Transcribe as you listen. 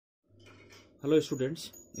Hello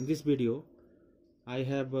students, in this video I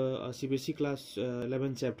have a CBSE class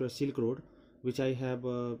 11 chapter Silk Road, which I have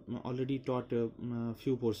already taught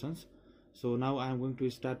few portions. So now I am going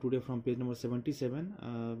to start today from page number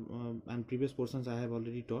 77 and previous portions I have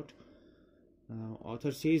already taught.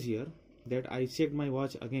 Author says here that I checked my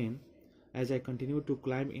watch again as I continue to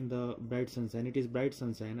climb in the bright sunshine. It is bright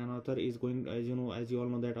sunshine, and author is going, as you all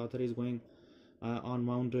know, that author is going on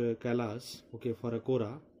Mount Kailash, okay, for a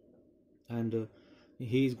Kora. And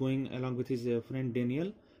he is going along with his friend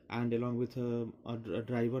Daniel and along with a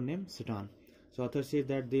driver named Satan. So author says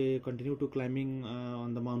that they continue to climbing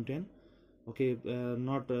on the mountain, okay,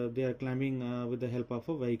 they are climbing with the help of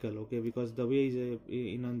a vehicle, okay, because the way is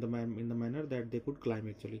in the manner that they could climb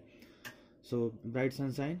actually. So bright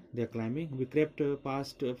sunshine, they are climbing. We crept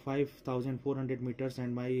past 5,400 meters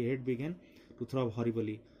and my head began to throb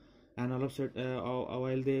horribly. And all of a sudden,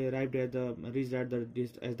 while they arrived at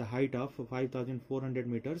the height of 5,400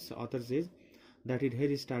 meters, author says that his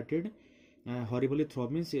head started horribly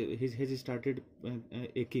throb, means his head started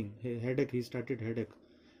aching, headache. He started headache.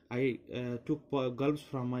 I took gulps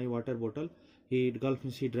from my water bottle. He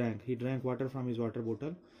drank water from his water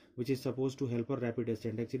bottle, which is supposed to help a rapid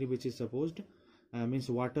ascent. Actually, which is supposed means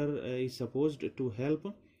water is supposed to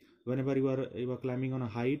help whenever you are climbing on a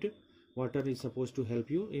height. Water is supposed to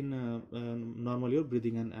help you in normal your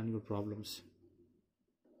breathing and your problems.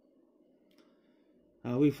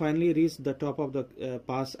 We finally reached the top of the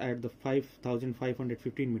pass at the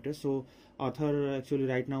 5,515 meters. So author actually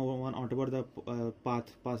right now on whatever the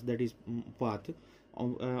path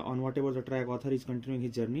on whatever the track author is continuing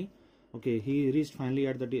his journey. Okay, he reached finally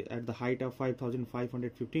at the height of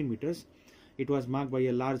 5,515 meters. It was marked by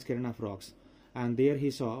a large cairn of rocks. And there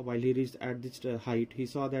he saw, while he reached at this height, he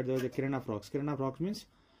saw that there was a cairn of rocks. Cairn of rocks means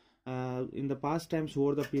in the past times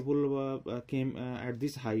where the people came at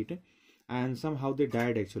this height and somehow they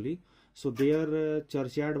died actually. So their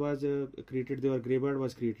churchyard was created, their graveyard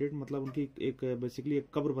was created. मतलब उनकी एक basically एक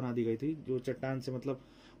कब्र बना दी गई थी जो चट्टान से मतलब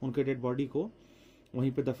उनके डेड बॉडी को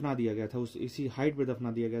वहीं पे दफना दिया गया था, उस इसी हाइट पे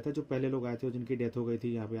दफना दिया गया था. जो पहले लोग आए थे जिनकी डेथ हो गई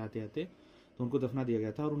थी यहाँ पे आते आते, तो उनको दफना दिया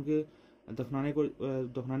गया था और उनके दफनाने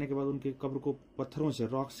के बाद उनके कब्र को पत्थरों से,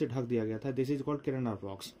 रॉक्स से ढक दिया गया था. This is called cairn of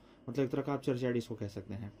rocks, मतलब एक तरह का आप चर्चयार्ड इसको कह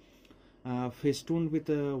सकते हैं. Festoon with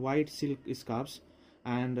white silk scarfs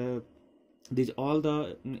and this all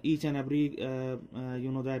the each and every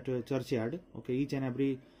that churchyard, okay, each and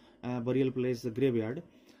every burial place, the graveyard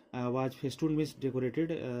was festooned, means decorated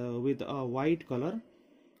with a white color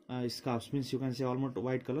scarves, means you can say almost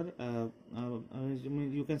white color,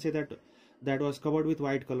 you can say that was covered with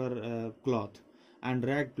white color cloth and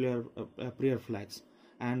ragged prayer flags,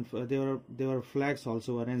 and there were flags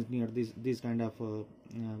also arranged near these kind of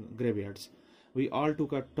graveyards. We all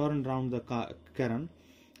took a turn round the cairn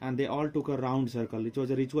and they all took a round circle. It was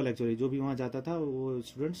a ritual actually. जो भी वहाँ जाता था वो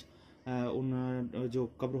students उन जो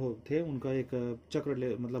कब्र थे उनका एक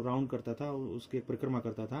चक्र मतलब राउंड करता था, उसकी एक परिक्रमा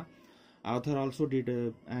करता था. Author also did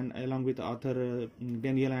and along with author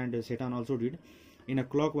Daniel and Satan also did in a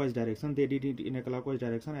clockwise direction. They did it in a clockwise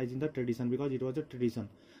direction as in the tradition, because it was a tradition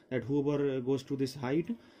that whoever goes to this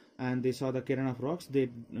height and they saw the cairn of rocks, they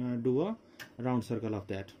do a round circle of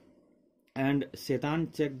that. And Satan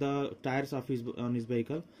checked the tires of his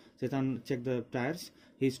vehicle. Satan checked the tires.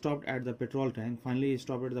 He stopped at the petrol tank. Finally he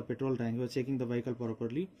stopped at the petrol tank. He was checking the vehicle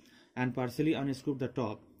properly and partially unscrewed the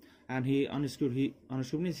top. And he unscrewed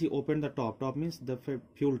means he opened the top. Top means the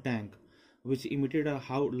fuel tank, which emitted a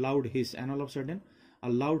loud hiss, and all of a sudden a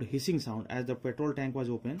loud hissing sound. As the petrol tank was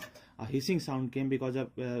open, a hissing sound came because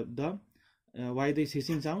of why this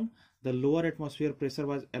hissing sound? The lower atmosphere pressure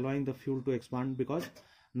was allowing the fuel to expand, because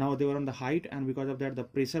now they were on the height, and because of that the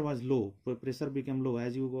pressure was low. Pressure became low.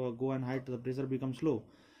 As you go on height, the pressure becomes low,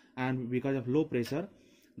 and because of low pressure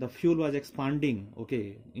the fuel was expanding,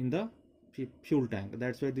 okay, in the fuel tank.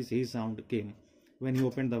 That's why this hiss sound came when he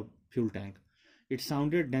opened the fuel tank. It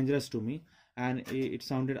sounded dangerous to me, and it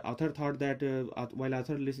sounded, author thought that while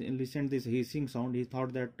author listened this hissing sound, he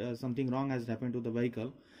thought that something wrong has happened to the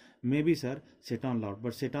vehicle. Maybe sir, Satan laughed,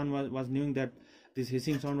 but Satan was knowing that this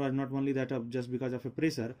hissing sound was not only that of just because of a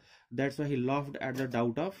pressure. That's why he laughed at the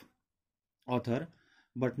doubt of author.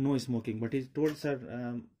 But no smoking. But he told, sir,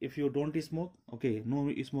 if you don't smoke, okay,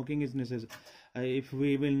 no smoking is necessary. If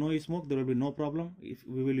we will no smoke, there will be no problem. If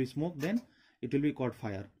we will smoke, then it will be caught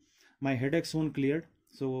fire. My headache soon cleared.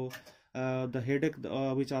 So the headache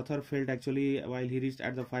which author felt actually while he reached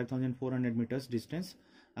at the 5,400 meters distance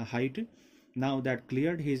height, now that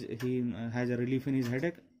cleared. He has a relief in his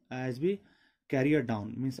headache as we carrier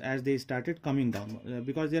down, means as they started coming down,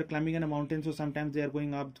 because they are climbing in a mountain, so sometimes they are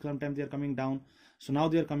going up, sometimes they are coming down. So now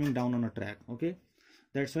they are coming down on a track. Okay,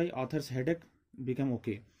 that's why author's headache became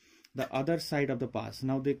okay. The other side of the pass.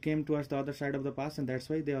 Now they came towards the other side of the pass, and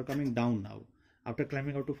that's why they are coming down now. After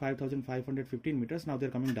climbing up to 5,515 meters, now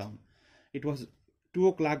they're coming down. It was 2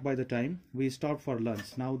 o'clock by the time we stopped for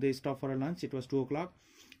lunch. Now they stopped for a lunch. It was 2 o'clock.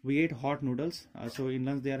 We ate hot noodles. So in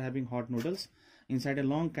lunch they are having hot noodles inside a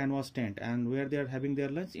long canvas tent, and where they are having their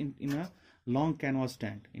lunch in a long canvas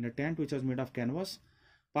tent, in a tent which was made of canvas,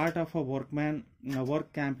 part of a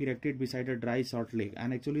work camp erected beside a dry salt lake.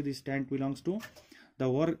 And actually this tent belongs to the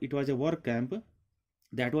work. It was a work camp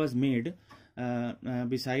that was made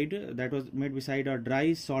beside a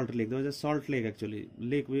dry salt lake. There was a salt lake, actually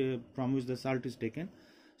lake from which the salt is taken.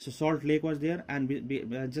 So salt lake was there, and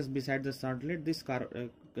just beside the salt lake this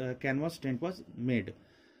canvas tent was made.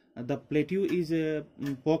 The plateau is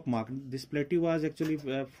pockmarked. This plateau was actually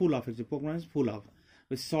full of, pockmark is full of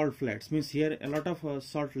with salt flats, means here a lot of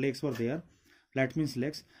salt lakes were there. Flat means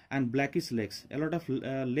lakes, and blackish lakes. A lot of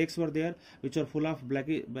lakes were there which are full of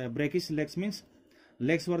brackish lakes, means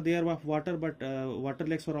lakes were there of water, but water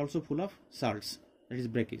lakes were also full of salts, that is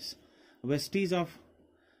brackish. Vestige of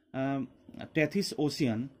Tethys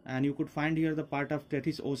Ocean, and you could find here the part of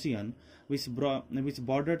Tethys Ocean which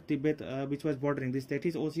bordered Tibet, which was bordering this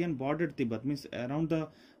Tethys Ocean bordered Tibet, means around the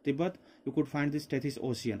Tibet you could find this Tethys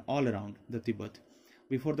Ocean all around the Tibet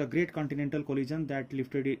before the great continental collision that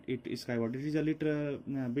lifted it skyward. It is a little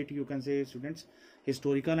bit, you can say, students,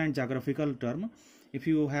 historical and geographical term. If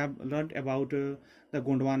you have learnt about the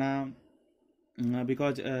Gondwana,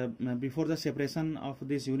 because before the separation of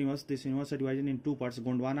this universe is divided in two parts,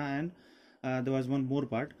 Gondwana, and there was one more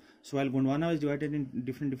part. So while Gondwana was divided in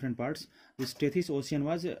different parts, this Tethys Ocean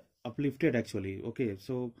was uplifted actually. Okay,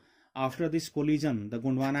 so after this collision, the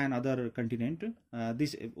Gondwana and other continent,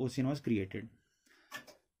 this ocean was created.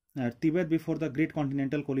 Tibet before the great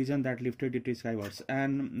continental collision that lifted it skywards.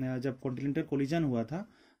 And जब continental collision हुआ था,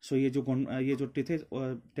 सो ये जो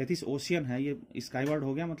Tethys ocean है ये Skyward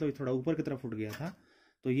हो गया, मतलब ये थोड़ा ऊपर की तरफ उठ गया था,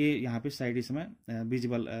 तो ये यहाँ पे साइड इसमें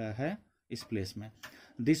विजिबल है इस प्लेस में.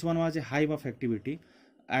 This one was a hive of activity.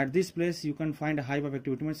 At this place you can find hive of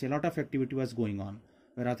activity, means a lot of activity was going on.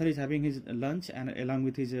 Where Arthur is having his lunch, and along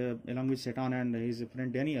with Seton and his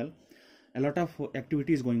friend Daniel, a lot of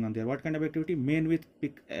activity is going on there. What kind of activity? Men with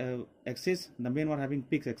pick axes. The men were having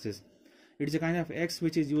pickaxes. It is a kind of axe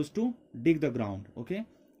which is used to dig the ground. Okay,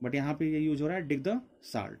 but यहाँ पे ये use हो रहा है dig the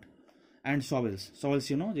salt. And shovels,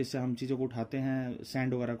 you know, जिससे हम चीज़ों को उठाते हैं,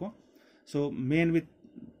 सैंड वगैरह को. So men with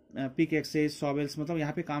pickaxes, shovels, मतलब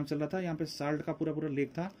यहाँ पे काम चल रहा था. यहाँ पे साल्ट का पूरा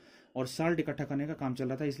लेक था और साल्ट इकट्ठा करने का काम चल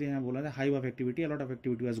रहा था, इसलिए यहाँ बोला था hive of activity. A lot of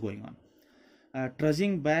activity was going on.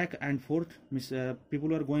 ट्रजिंग back and fourth, means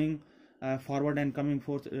people are going forward and coming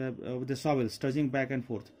fourth with the शॉवेल्स. ट्रजिंग back and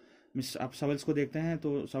fourth means आप शॉवेल्स को देखते हैं,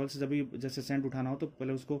 तो शॉवेल्स से जब भी जैसे सैंड उठाना हो तो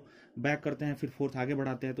पहले उसको बैक करते हैं, फिर फोर्थ आगे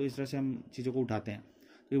बढ़ाते हैं, तो इस तरह से हम चीज़ों को उठाते हैं.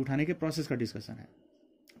 तो ये उठाने के प्रोसेस का डिस्कशन है.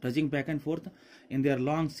 ट्रजिंग back and fourth in their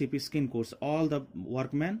long CP skin quotes. All the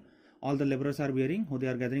workman, all the laborers are wearing, who they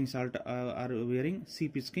are gathering salt, are wearing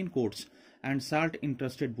sheep skin coats and salt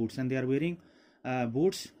encrusted boots, and they are wearing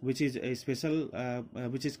boots which is a special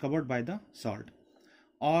which is covered by the salt.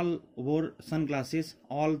 All wore sunglasses.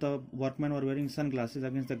 All the workmen were wearing sunglasses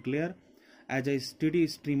against the glare as a steady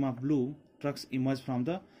stream of blue trucks emerged from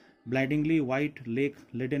the blindingly white lake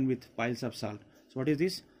laden with piles of salt. So what is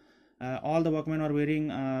this? All the workmen are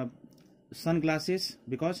wearing sunglasses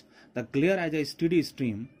because the glare as a steady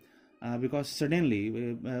stream. Because suddenly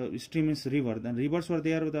stream is river, then rivers were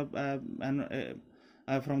there with and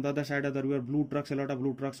from the other side of the river blue trucks, a lot of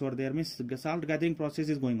blue trucks were there, means the salt gathering process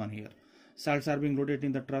is going on here. Salts are being loaded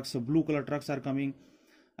in the trucks, so blue color trucks are coming.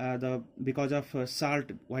 Because of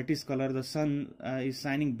salt whitish color, the sun is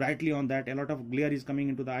shining brightly on that. A lot of glare is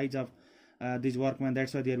coming into the eyes of these workmen.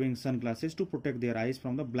 That's why they are wearing sunglasses to protect their eyes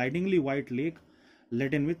from the blindingly white lake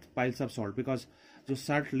laden with piles of salt. Because जो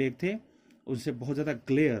salt lake थे उससे बहुत ज़्यादा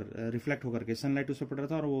glare reflect होकर के sunlight उस पर पड़ रहा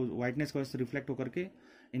था, और वो वाइटनेस की वजह से रिफ्लेक्ट होकर के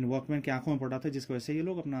इन वर्कमैन के आंखों में पड़ रहा था, जिसकी वजह से ये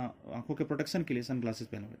लोग अपना आंखों के प्रोटेक्शन के लिए सन ग्लासेस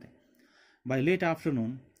पहने हुए थे. By let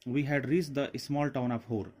afternoon we had reach the small town of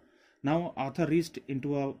होर. Now author reached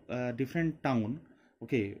into a different town,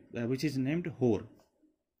 okay, which is named होर.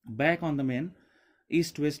 Back on the main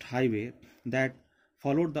east west highway that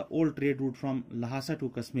followed the old trade route from Lhasa to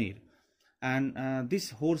Kashmir, and this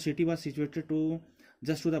Hor city was situated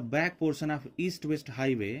just to the back portion of east-west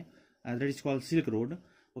highway that is called Silk Road,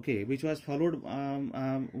 okay, which was followed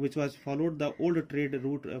the old trade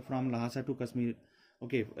route from Lhasa to Kashmir.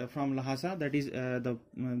 Okay, from Lhasa, that is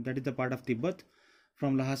the part of Tibet.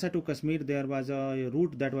 From Lhasa to Kashmir there was a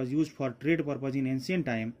route that was used for trade purpose in ancient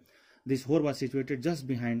time. This Hor was situated just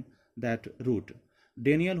behind that route.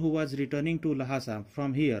 Daniel, who was returning to Lhasa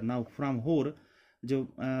from here, now from Hor,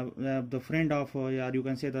 the friend of, or you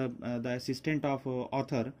can say the assistant of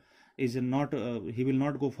author is not, he will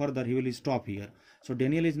not go further, he will stop here. So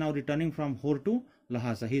Daniel is now returning from Hor to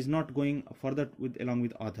Lhasa. He is not going further along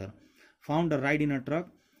with author. Found a ride in a truck.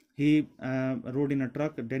 He rode in a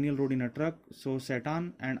truck. Daniel rode in a truck. So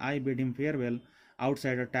Satan and I bid him farewell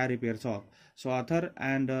outside a tire repair shop. So author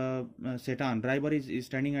and Satan, driver, is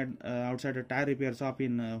standing at outside a tire repair shop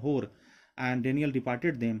in Hor, and Daniel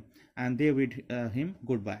departed them, and they bid him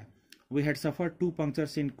goodbye. We had suffered 2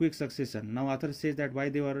 punctures in quick succession. Now author says that why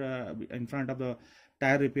they were in front of the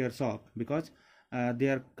tire repair shop, because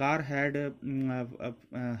their car had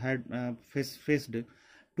faced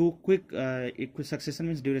 2 quick succession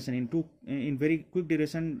means duration. In very quick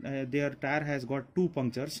duration, their tire has got 2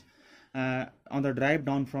 punctures on the drive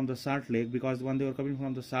down from the Salt Lake, because when they were coming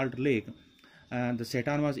from the Salt Lake, the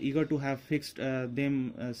Satan was eager to have fixed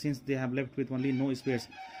them since they have left with only no spares.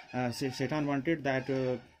 Satan wanted that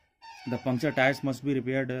the puncture tires must be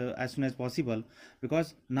repaired as soon as possible,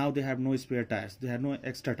 because now they have no spare tires, they have no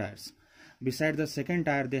extra tires. Beside the second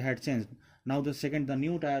tire they had changed. Now the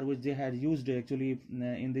new tire which they had used actually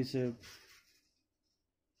in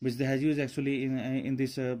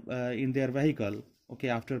their vehicle, okay,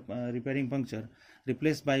 after repairing puncture,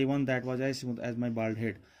 replaced by one that was as smooth as my bald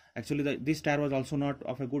head. Actually this tire was also not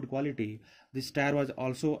of a good quality. This tire was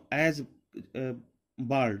also as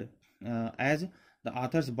bald as the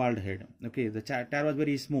author's bald head. Okay, the tire was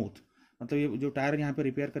very smooth. मतलब ये जो tyre यहाँ पे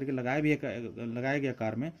repair करके लगाया गया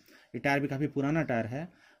car में, ये टायर भी काफ़ी पुराना टायर है,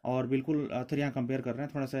 और बिल्कुल ऑथर यहाँ कंपेयर कर रहे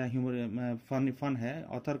हैं, थोड़ा सा ह्यूमर फन है।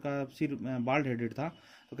 ऑथर का सिर बाल्ड हेडेड था,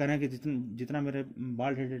 तो कह रहे हैं कि जितना मेरे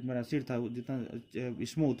बाल्ड हेडेड मेरा सिर था, जितना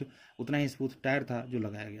स्मूथ, उतना ही स्मूथ टायर था जो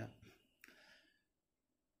लगाया गया।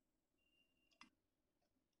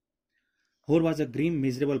 Hor was a grim,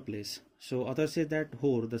 miserable place. So author says that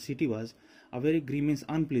Hor, the city, was a very grim, means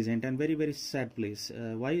unpleasant, and very, very sad place.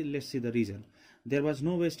 Why? Let's see the reason. There was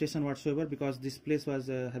no way station whatsoever, because this place was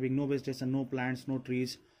having no way station, no plants, no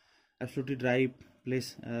trees, absolutely dry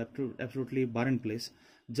place, absolutely barren place.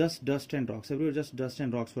 Just dust and rocks. Everywhere just dust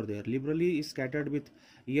and rocks were there. Liberally scattered with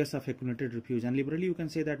years of accumulated refuge. And liberally you can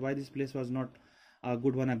say that why this place was not a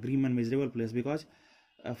good one, a grim and miserable place, because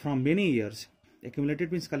from many years,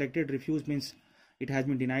 accumulated means collected, refuse means it has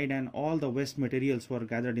been denied, and all the waste materials were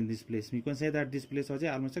gathered in this place. You can say that this place was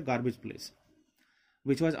almost a garbage place,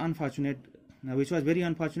 which was very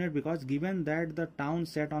unfortunate, because given that the town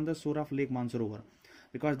sat on the shore of Lake Mansarovar,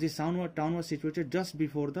 because this town was situated just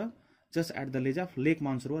at the ledge of Lake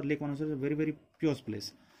Mansarovar. Lake Mansarovar is a very, very pure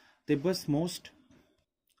place. Tibet's most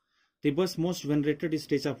venerated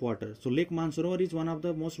stage of water. So Lake Mansarovar is one of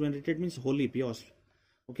the most venerated, means holy, pure,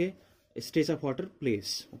 okay, stage of water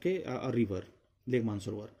place, okay, a river, Lake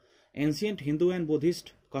Mansarovar. Ancient Hindu and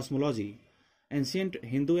Buddhist cosmology. Ancient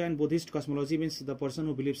Hindu and Buddhist cosmology means the person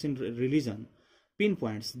who believes in religion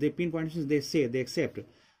pinpoints. They accept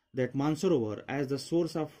that Mansarovar as the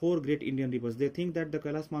source of 4 great Indian rivers. They think that the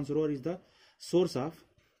Kailash Mansarovar is the source of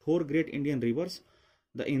 4 great Indian rivers.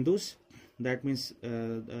 The Indus, that means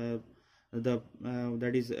that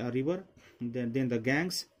is a river. Then the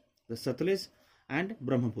Ganges, the Satluj, and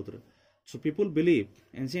Brahmaputra. So people believe,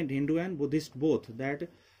 ancient Hindu and Buddhist both, that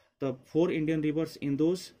the 4 Indian rivers,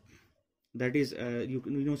 Indus, that is you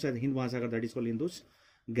know say Hind Mahasagar, that is called Indus,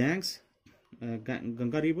 Ganges,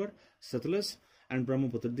 Ganga river, Satluj, and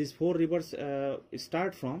Brahmaputra. These 4 rivers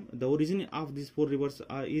start from the origin of these 4 rivers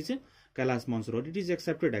is Kailash Mansarovar. It is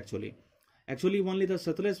accepted actually. Actually only the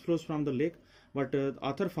Satluj flows from the lake, but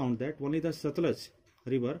author found that only the Satluj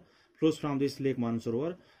river flows from this Lake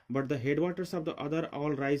Mansarovar, but the headwaters of the other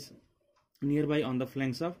all rise nearby on the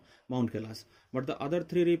flanks of Mount Kailash. But the other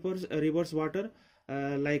 3 rivers water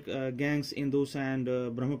like Ganges, Indus, and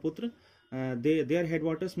Brahmaputra, their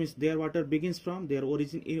headwaters means their water begins from their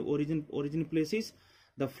origin places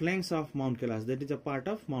the flanks of Mount Kailash. That is a part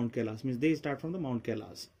of Mount Kailash, means they start from the Mount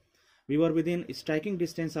Kailash. We were within striking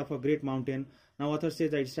distance of a great mountain. Now author says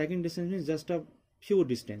that striking distance means just a few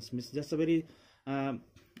distance, means just a very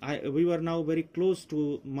we were now very close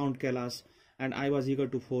to Mount Kailash, and I was eager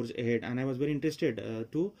to forge ahead, and I was very interested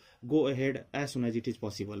to go ahead as soon as it is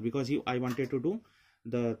possible, because I wanted to do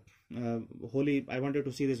the I wanted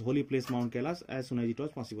to see this holy place Mount Kailash as soon as it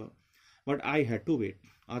was possible. But I had to wait.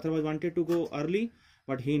 Author was wanted to go early,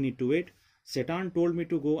 but he need to wait. Satan told me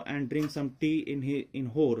to go and drink some tea in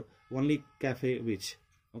Hor, only cafe which,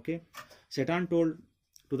 okay. Satan told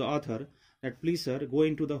to the author that please sir, go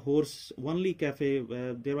into the Hor's only cafe.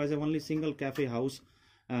 There was a only single cafe house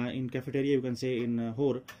in cafeteria, you can say, in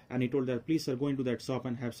Hor, and he told that please sir, go into that shop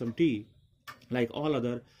and have some tea. like all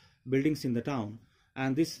other buildings in the town.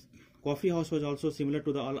 And this coffee house was also similar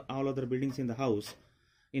to the all other buildings in the house.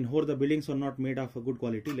 In Hor, the buildings were not made of a good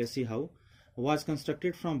quality. Let's see how. Was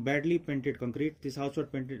constructed from badly painted concrete. This house was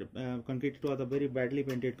painted concrete to the very badly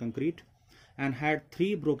painted concrete, and had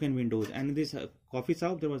 3 broken windows. And in this coffee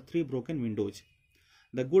shop there was 3 broken windows.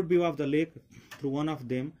 The good view of the lake through one of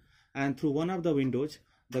them, and through one of the windows,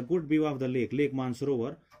 the good view of the Lake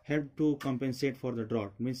Mansarovar, helped to compensate for the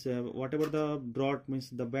drought. Means whatever the drought, means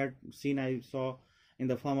the bad scene I saw in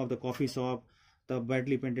the form of the coffee shop, the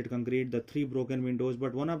badly painted concrete, the 3 broken windows.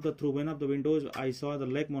 But through one of the windows I saw the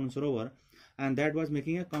Lake Mansarovar, and that was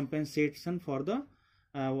making a compensation for the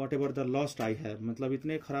whatever the lost I have. मतलब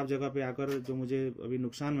इतने खराब जगह पे आकर जो मुझे अभी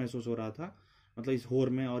नुकसान महसूस हो रहा था, मतलब इस होर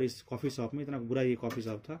में और इस कॉफ़ी शॉप में, इतना बुरा ये कॉफ़ी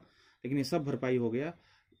शॉप था, लेकिन ये सब भरपाई हो गया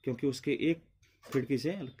क्योंकि उसके एक खिड़की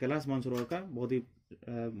से कैलाश मानसरोवर का बहुत ही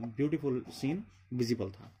ब्यूटीफुल सीन विजिबल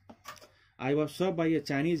था. I was served by a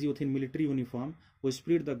Chinese youth in military uniform who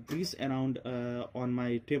spread the grease around on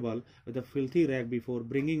my table with a filthy rag before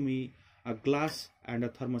bringing me a glass and a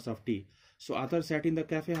thermos of tea. So Arthur sat in the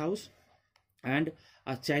cafe house, and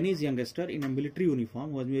a Chinese youngster in a military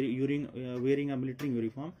uniform was wearing a military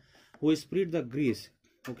uniform who spread the grease.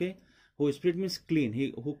 Okay, who spread means clean.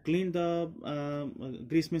 Who cleaned the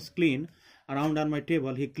grease means clean around on my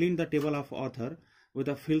table. He cleaned the table of Arthur with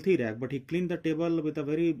a filthy rag, but he cleaned the table with a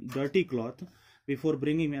very dirty cloth before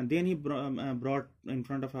bringing me, and then he brought in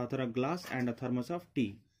front of Arthur a glass and a thermos of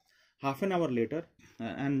tea. Half an hour later,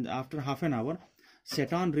 and after half an hour,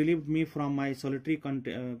 Setan relieved me from my solitary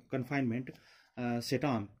confinement.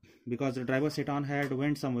 Setan, because the driver Setan had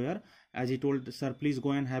went somewhere, as he told, "Sir, please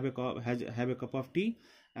go and have a cup of tea."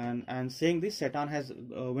 And saying this, Setan has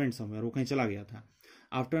went somewhere. वो कहीं चला गया था.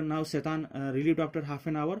 After now, Setan relieved after half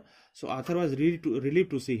an hour. So Arthur was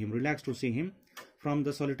relieved to see him, relaxed to see him from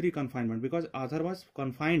the solitary confinement, because Arthur was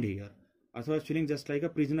confined here. Arthur was feeling just like a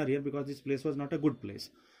prisoner here because this place was not a good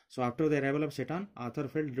place. So after the arrival of Setan, Arthur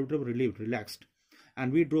felt a little relieved, relaxed.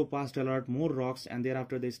 And we drove past a lot more rocks, and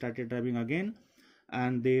thereafter they started driving again,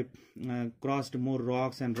 and they crossed more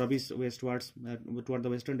rocks and rubbish westwards toward the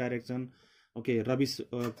western direction. Okay, rubbish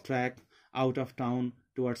track out of town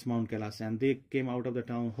towards Mount Kailash, and they came out of the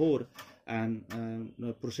town Hor and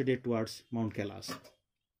proceeded towards Mount Kailash.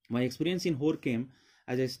 My experience in Hor came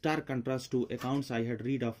as a stark contrast to accounts I had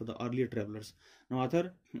read of the earlier travelers.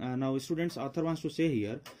 Now students, Arthur wants to say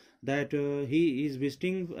here that he is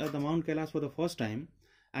visiting the Mount Kailash for the first time,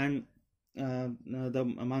 and the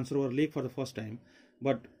Mansarovar Lake for the first time,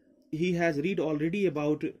 but he has read already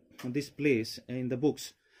about this place in the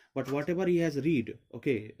books. But whatever he has read,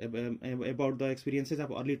 okay, about the experiences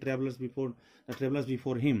of early travelers before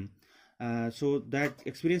him, so that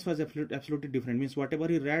experience was absolutely different. Means whatever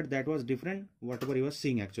he read, that was different. Whatever he was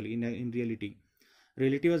seeing actually in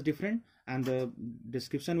reality was different, and the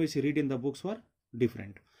description which he read in the books were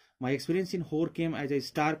different. My experience in Hor came as a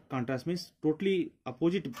stark contrast, means totally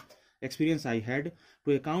opposite experience I had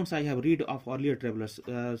to accounts I have read of earlier travelers.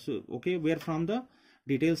 Where from the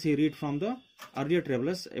details he read from the earlier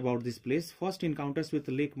travelers about this place. First encounters with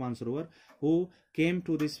Lake Mansarovar, who came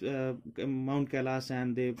to this Mount Kailash,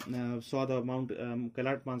 and they saw the Mount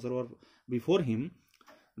Kailash Mansarovar before him.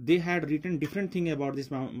 They had written different thing about this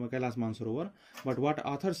Kailash Mansarovar, but what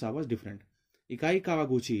Arthur saw was different. Ikai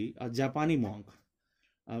Kawaguchi, a Japanese monk.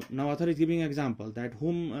 Now Arthur is giving an example that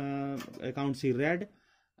whom accounts he read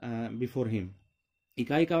before him.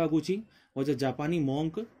 Ikai Kawaguchi was a Japanese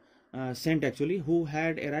monk, saint actually, who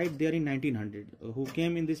had arrived there in 1900, who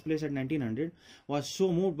came in this place at 1900, was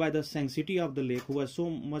so moved by the sanctity of the lake, who was so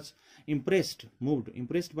much impressed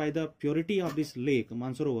by the purity of this lake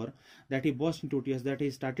Mansarovar, that he burst into tears, that he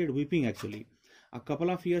started weeping actually.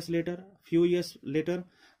 Few years later,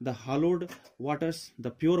 the hallowed waters, the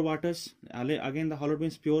pure waters, again the hallowed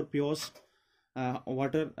means pure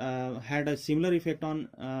water, had a similar effect on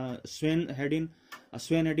Sven Hedin,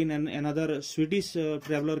 and another Swedish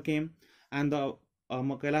traveler came, and the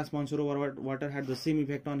Kailash Mansarovar water had the same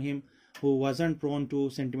effect on him, who wasn't prone to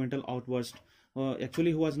sentimental outburst.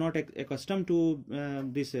 Actually, who was not accustomed to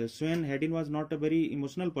this. Sven Hedin was not a very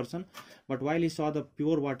emotional person, but while he saw the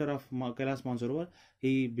pure water of Kailash Mansarovar,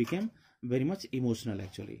 he became very much emotional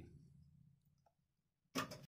actually.